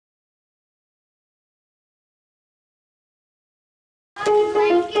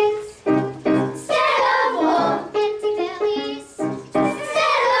Blankets instead of wool, empty bellies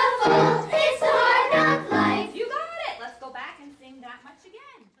instead of full. It's the hard knock life. You got it. Let's go back and sing that much again.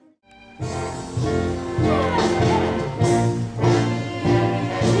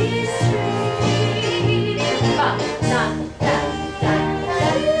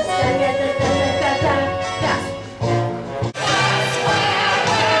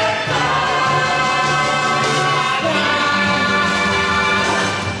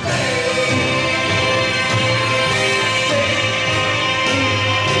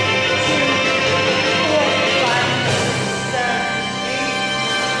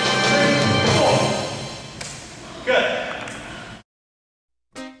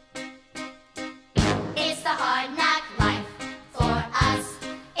 It's the hard knock life for us.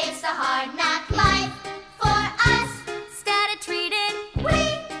 It's the hard knock life for us. Instead of treated,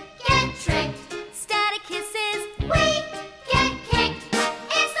 we get tricked. Instead of kisses, we get kicked.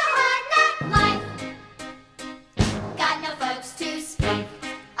 It's the hard knock life. Got no folks to speak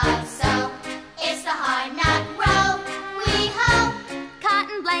of, so it's the hard knock row. We hoe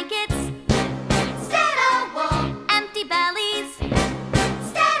cotton blankets instead of wool, empty bellies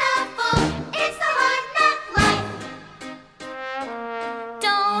instead of full. It's the hard knock life.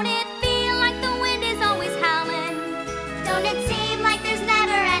 Don't it feel like the wind is always howling? Don't it seem like there's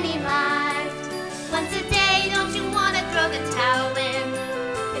never any light? Once a day, don't you want to throw the towel in?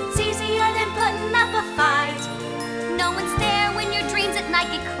 It's easier than putting up a fight. No one's there when your dreams at night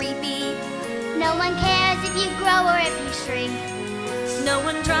get creepy. No one cares if you grow or if you shrink. No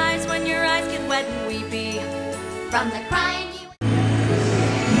one drives when your eyes get wet and weepy. From the crying you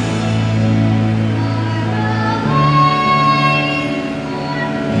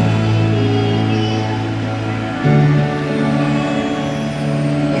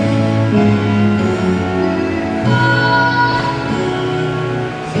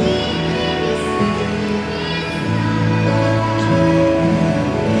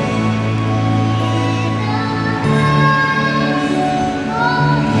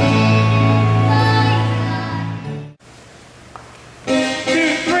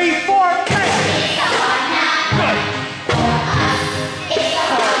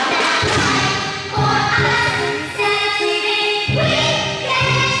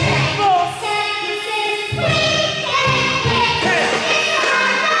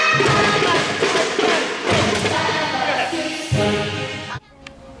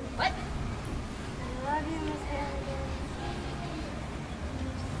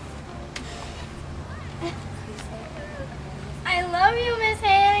I love you, Miss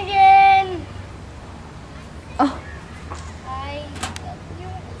Hannigan. Oh. I love you,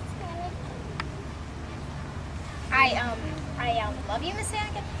 Miss Hannigan. I love you, Miss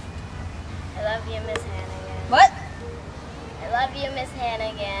Hannigan. I love you, Miss Hannigan. What? I love you, Miss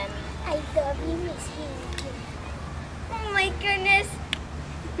Hannigan. I love you, Miss Hannigan. Oh my goodness.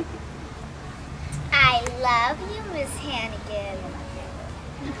 I love you, Miss Hannigan.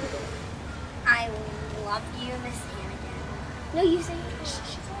 I love you, Miss Hannigan. No, you say shh.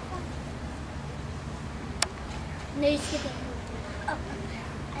 No, you skip it. Oh,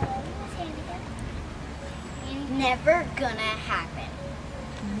 I love you, Miss Hannigan. Never gonna happen.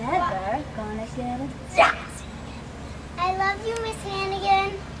 Never gonna get it. Yes. I love you, Miss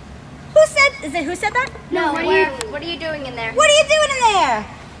Hannigan. Who said that? No, what are you doing in there? What are you doing in there?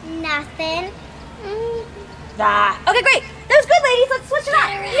 Nothing. Okay, great. That was good, ladies. Let's switch it up.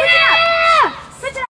 Switch it up.